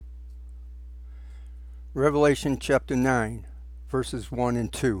Revelation chapter 9, verses 1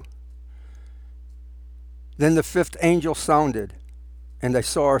 and 2. Then the fifth angel sounded, and I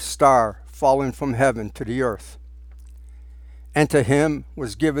saw a star fallen from heaven to the earth. And to him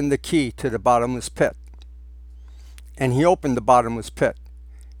was given the key to the bottomless pit. And he opened the bottomless pit,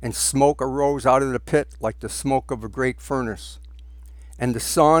 and smoke arose out of the pit like the smoke of a great furnace. And the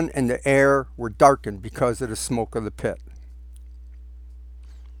sun and the air were darkened because of the smoke of the pit.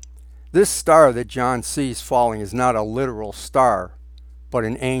 This star that John sees falling is not a literal star, but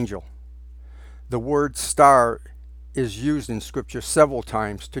an angel. The word star is used in Scripture several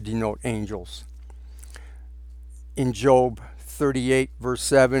times to denote angels. In Job 38, verse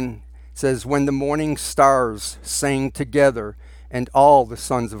 7, it says, "When the morning stars sang together, and all the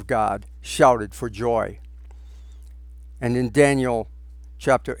sons of God shouted for joy." And in Daniel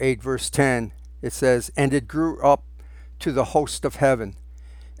chapter 8, verse 10, it says, "And it grew up to the host of heaven,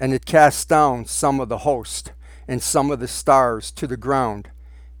 and it cast down some of the host and some of the stars to the ground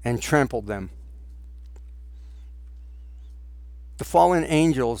and trampled them." The fallen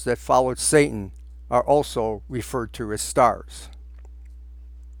angels that followed Satan are also referred to as stars.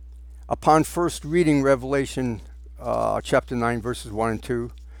 Upon first reading Revelation chapter 9, verses 1 and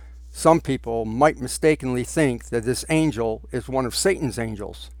 2, some people might mistakenly think that this angel is one of Satan's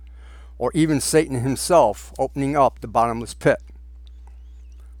angels, or even Satan himself opening up the bottomless pit.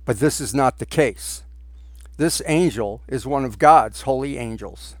 But this is not the case. This angel is one of God's holy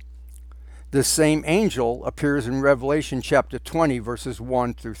angels. This same angel appears in Revelation chapter 20, verses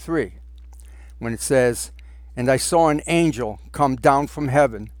 1 through 3, when it says, "And I saw an angel come down from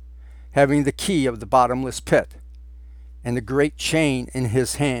heaven, having the key of the bottomless pit, and a great chain in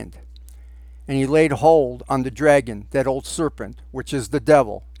his hand. And he laid hold on the dragon, that old serpent, which is the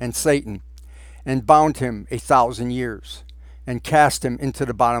devil and Satan, and bound him 1,000 years, and cast him into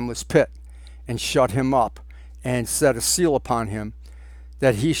the bottomless pit, and shut him up, and set a seal upon him,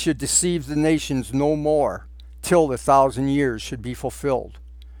 that he should deceive the nations no more, till the 1,000 years should be fulfilled.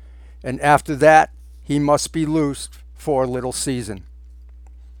 And after that he must be loosed for a little season."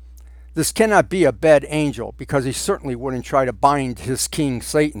 This cannot be a bad angel, because he certainly wouldn't try to bind his king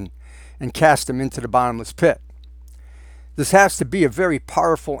Satan and cast him into the bottomless pit. This has to be a very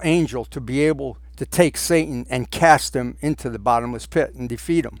powerful angel to be able to take Satan and cast him into the bottomless pit and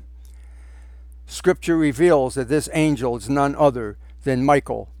defeat him. Scripture reveals that this angel is none other than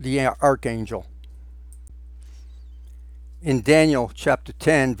Michael, the archangel. In Daniel chapter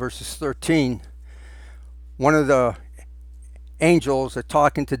 10, verses 13, one of the angels are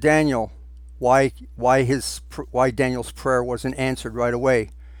talking to Daniel why Daniel's prayer wasn't answered right away.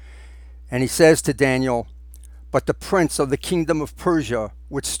 And he says to Daniel, "But the prince of the kingdom of Persia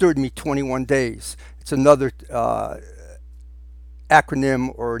withstood me 21 days. It's another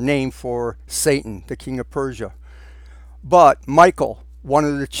acronym or name for Satan, the king of Persia. "But Michael, one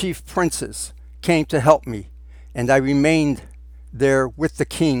of the chief princes, came to help me, and I remained there with the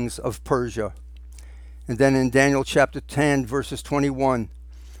kings of Persia." And then in Daniel chapter 10, verses 21,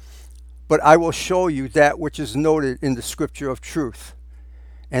 "But I will show you that which is noted in the scripture of truth.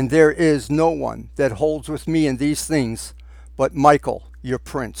 And there is no one that holds with me in these things but Michael, your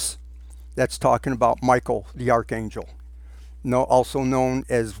prince." That's talking about Michael, the archangel, also known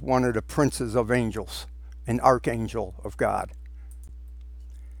as one of the princes of angels, an archangel of God.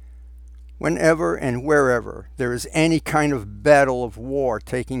 Whenever and wherever there is any kind of battle of war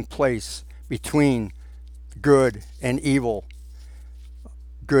taking place between good and evil,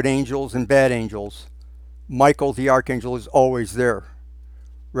 good angels and bad angels, Michael the archangel is always there.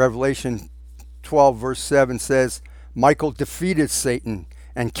 Revelation 12 verse 7 says, "Michael defeated Satan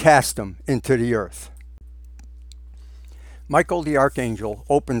and cast him into the earth." Michael the archangel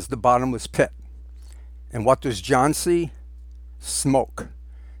opens the bottomless pit. And what does John see? Smoke.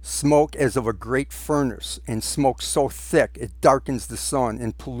 Smoke as of a great furnace, and smoke so thick it darkens the sun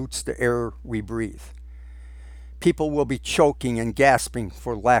and pollutes the air we breathe. People will be choking and gasping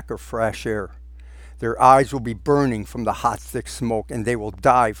for lack of fresh air. Their eyes will be burning from the hot, thick smoke, and they will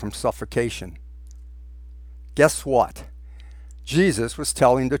die from suffocation. Guess what? Jesus was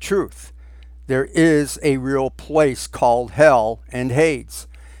telling the truth. There is a real place called hell and Hades,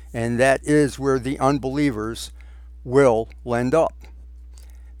 and that is where the unbelievers will end up.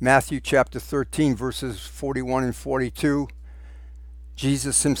 Matthew chapter 13, verses 41 and 42,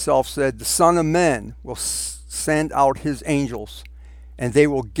 Jesus himself said, "The Son of Man will send out his angels, and they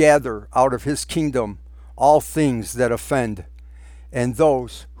will gather out of his kingdom all things that offend, and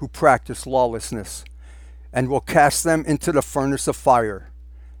those who practice lawlessness, and will cast them into the furnace of fire.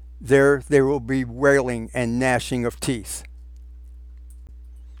 There will be wailing and gnashing of teeth."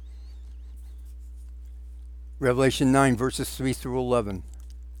 Revelation 9, verses 3 through 11.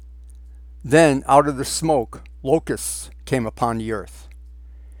 Then out of the smoke locusts came upon the earth,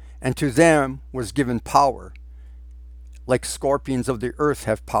 and to them was given power, like scorpions of the earth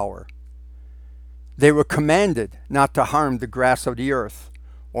have power. They were commanded not to harm the grass of the earth,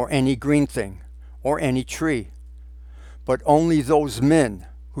 or any green thing, or any tree, but only those men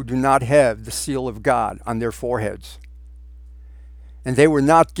who do not have the seal of God on their foreheads. And they were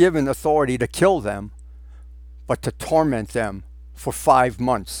not given authority to kill them, but to torment them for 5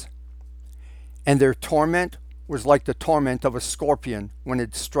 months. And their torment was like the torment of a scorpion when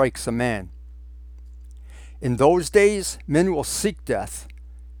it strikes a man. In those days, men will seek death,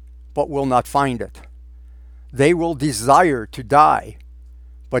 but will not find it. They will desire to die,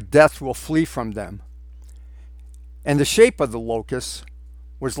 but death will flee from them. And the shape of the locusts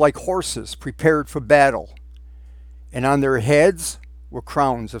was like horses prepared for battle, and on their heads were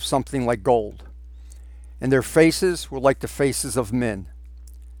crowns of something like gold, and their faces were like the faces of men.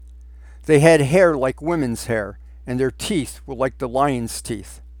 They had hair like women's hair, and their teeth were like the lion's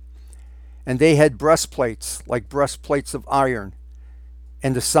teeth. And they had breastplates like breastplates of iron,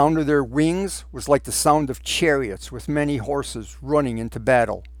 and the sound of their wings was like the sound of chariots with many horses running into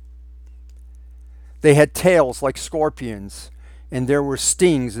battle. They had tails like scorpions, and there were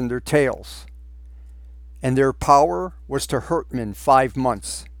stings in their tails. And their power was to hurt men 5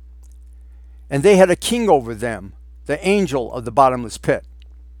 months. And they had a king over them, the angel of the bottomless pit,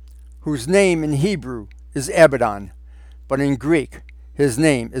 whose name in Hebrew is Abaddon, but in Greek his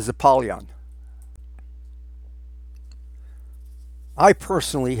name is Apollyon. I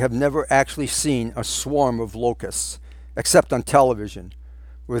personally have never actually seen a swarm of locusts, except on television,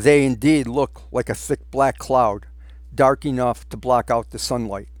 where they indeed look like a thick black cloud, dark enough to block out the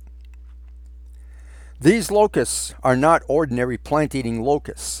sunlight. These locusts are not ordinary plant-eating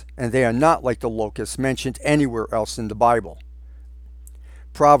locusts, and they are not like the locusts mentioned anywhere else in the Bible.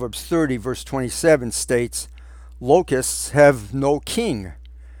 Proverbs 30, verse 27 states, "Locusts have no king."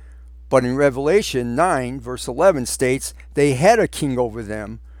 But in Revelation 9, verse 11 states, "They had a king over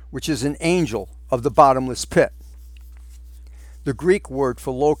them, which is an angel of the bottomless pit." The Greek word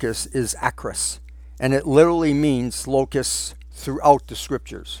for locust is akros, and it literally means locusts throughout the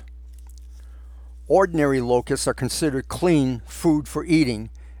scriptures. Ordinary locusts are considered clean food for eating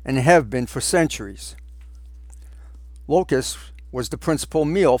and have been for centuries. Locusts was the principal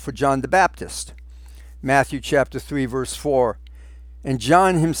meal for John the Baptist. Matthew chapter 3, verse 4. And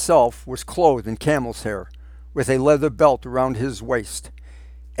John himself was clothed in camel's hair, with a leather belt around his waist,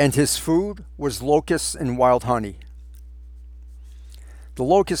 and his food was locusts and wild honey. The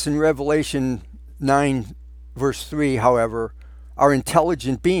locusts in Revelation 9, verse 3, however, are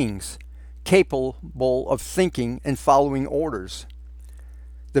intelligent beings, capable of thinking and following orders.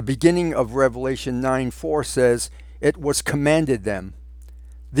 The beginning of Revelation 9:4 says, "It was commanded them."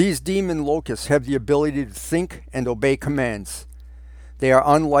 These demon locusts have the ability to think and obey commands. They are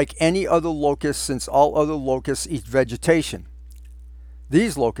unlike any other locust, since all other locusts eat vegetation.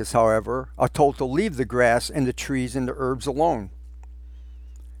 These locusts, however, are told to leave the grass and the trees and the herbs alone.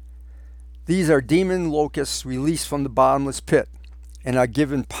 These are demon locusts released from the bottomless pit and are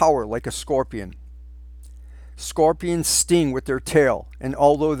given power like a scorpion. Scorpions sting with their tail, and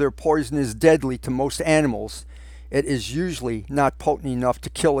although their poison is deadly to most animals, it is usually not potent enough to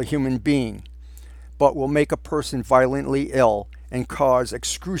kill a human being, but will make a person violently ill and cause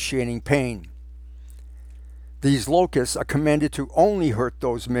excruciating pain. These locusts are commanded to only hurt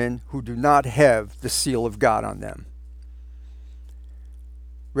those men who do not have the seal of God on them.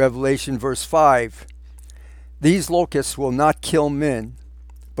 Revelation verse 5. These locusts will not kill men,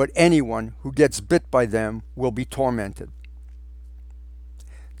 but anyone who gets bit by them will be tormented.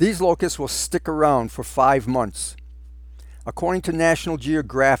 These locusts will stick around for 5 months. According to National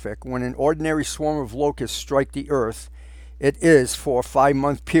Geographic, when an ordinary swarm of locusts strike the earth, it is for a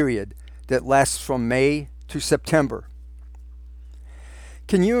 5-month period that lasts from May to September.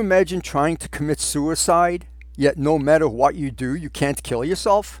 Can you imagine trying to commit suicide, yet no matter what you do, you can't kill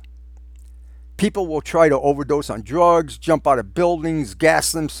yourself? People will try to overdose on drugs, jump out of buildings,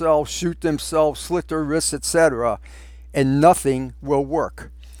 gas themselves, shoot themselves, slit their wrists, etc., and nothing will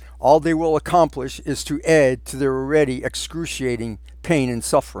work. All they will accomplish is to add to their already excruciating pain and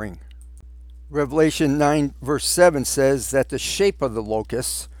suffering. Revelation 9 verse 7 says that the shape of the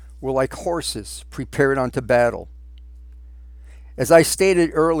locusts were like horses prepared unto battle. As I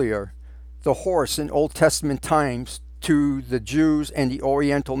stated earlier, the horse in Old Testament times to the Jews and the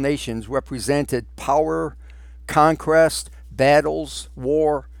Oriental nations represented power, conquest, battles,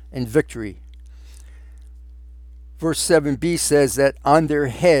 war, and victory. Verse 7b says that on their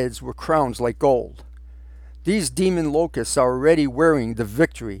heads were crowns like gold. These demon locusts are already wearing the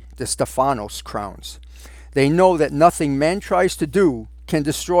victory, the Stephanos crowns. They know that nothing man tries to do can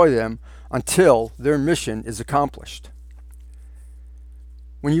destroy them until their mission is accomplished.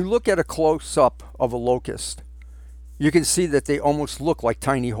 When you look at a close-up of a locust, you can see that they almost look like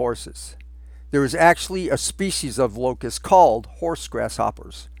tiny horses. There is actually a species of locust called horse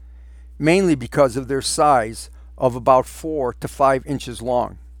grasshoppers, mainly because of their size of about 4 to 5 inches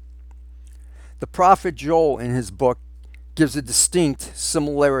long. The prophet Joel in his book gives a distinct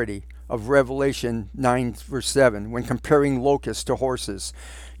similarity of Revelation 9 verse 7 when comparing locusts to horses.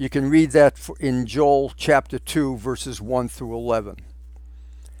 You can read that in Joel chapter 2 verses 1 through 11.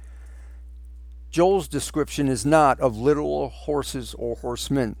 Joel's description is not of literal horses or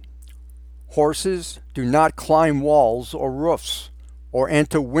horsemen. Horses do not climb walls or roofs or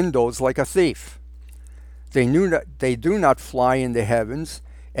enter windows like a thief. They do not fly in the heavens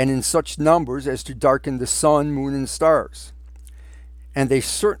and in such numbers as to darken the sun, moon, and stars. And they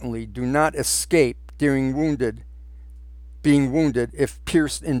certainly do not escape being wounded if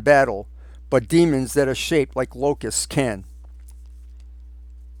pierced in battle, but demons that are shaped like locusts can.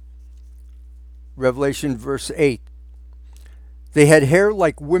 Revelation verse 8. They had hair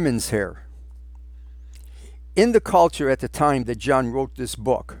like women's hair. In the culture at the time that John wrote this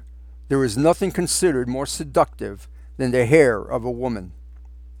book, there is nothing considered more seductive than the hair of a woman.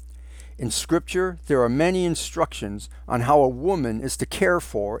 In Scripture, there are many instructions on how a woman is to care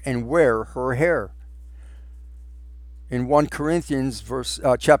for and wear her hair. In 1 Corinthians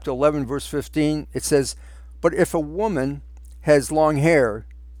chapter 11, verse 15, it says, "But if a woman has long hair,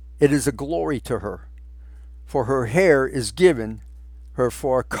 it is a glory to her, for her hair is given her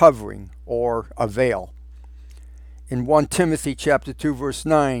for a covering or a veil." In 1 Timothy chapter 2, verse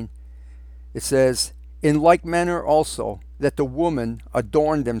 9, it says, "In like manner also, that the women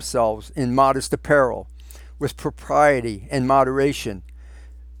adorn themselves in modest apparel, with propriety and moderation,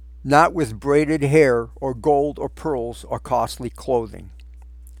 not with braided hair or gold or pearls or costly clothing."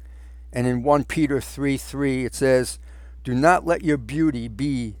 And in 1 Peter 3:3 it says, "Do not let your beauty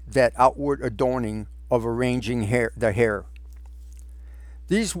be that outward adorning of arranging the hair."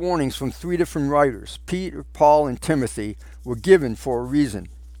 These warnings from 3 different writers, Peter, Paul, and Timothy, were given for a reason.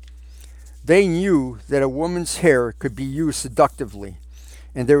 They knew that a woman's hair could be used seductively,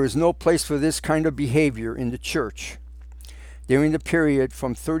 and there is no place for this kind of behavior in the church. During the period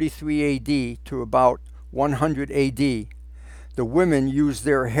from 33 AD to about 100 AD, the women used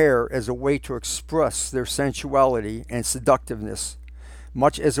their hair as a way to express their sensuality and seductiveness,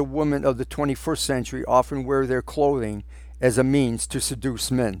 much as a woman of the 21st century often wear their clothing as a means to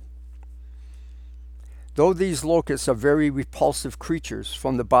seduce men. Though these locusts are very repulsive creatures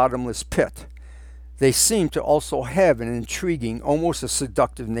from the bottomless pit, they seem to also have an intriguing, almost a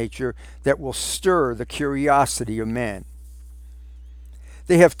seductive nature that will stir the curiosity of man.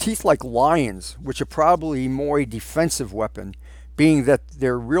 They have teeth like lions, which are probably more a defensive weapon, being that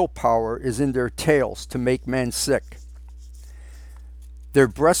their real power is in their tails to make men sick. Their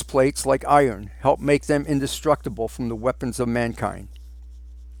breastplates, like iron, help make them indestructible from the weapons of mankind.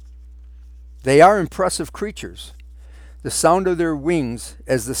 They are impressive creatures. The sound of their wings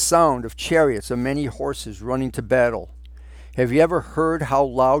as the sound of chariots of many horses running to battle. Have you ever heard how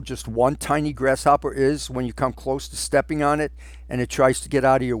loud just one tiny grasshopper is when you come close to stepping on it and it tries to get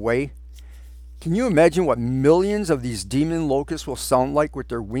out of your way? Can you imagine what millions of these demon locusts will sound like with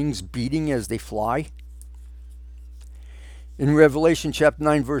their wings beating as they fly? In Revelation chapter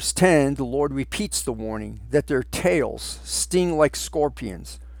 9 verse 10, the Lord repeats the warning that their tails sting like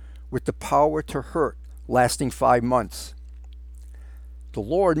scorpions, with the power to hurt, lasting 5 months. The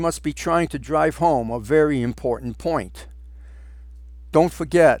Lord must be trying to drive home a very important point. Don't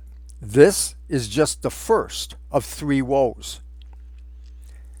forget, this is just the first of 3 woes.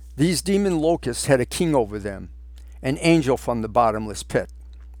 These demon locusts had a king over them, an angel from the bottomless pit.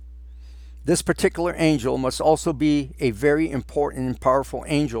 This particular angel must also be a very important and powerful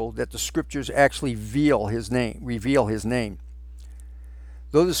angel that the scriptures actually reveal his name.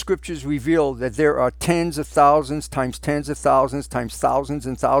 Though the scriptures reveal that there are tens of thousands times tens of thousands times thousands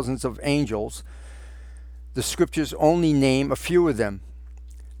and thousands of angels, the scriptures only name a few of them.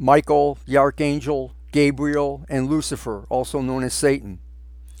 Michael, the archangel, Gabriel, and Lucifer, also known as Satan.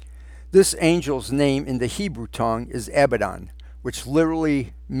 This angel's name in the Hebrew tongue is Abaddon, which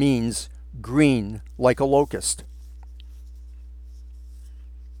literally means green like a locust.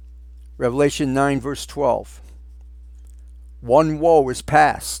 Revelation 9 verse 12. One woe is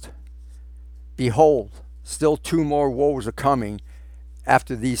past. Behold, still 2 more woes are coming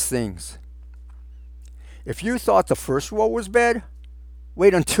after these things. If you thought the first woe was bad,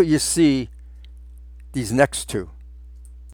 wait until you see these next two.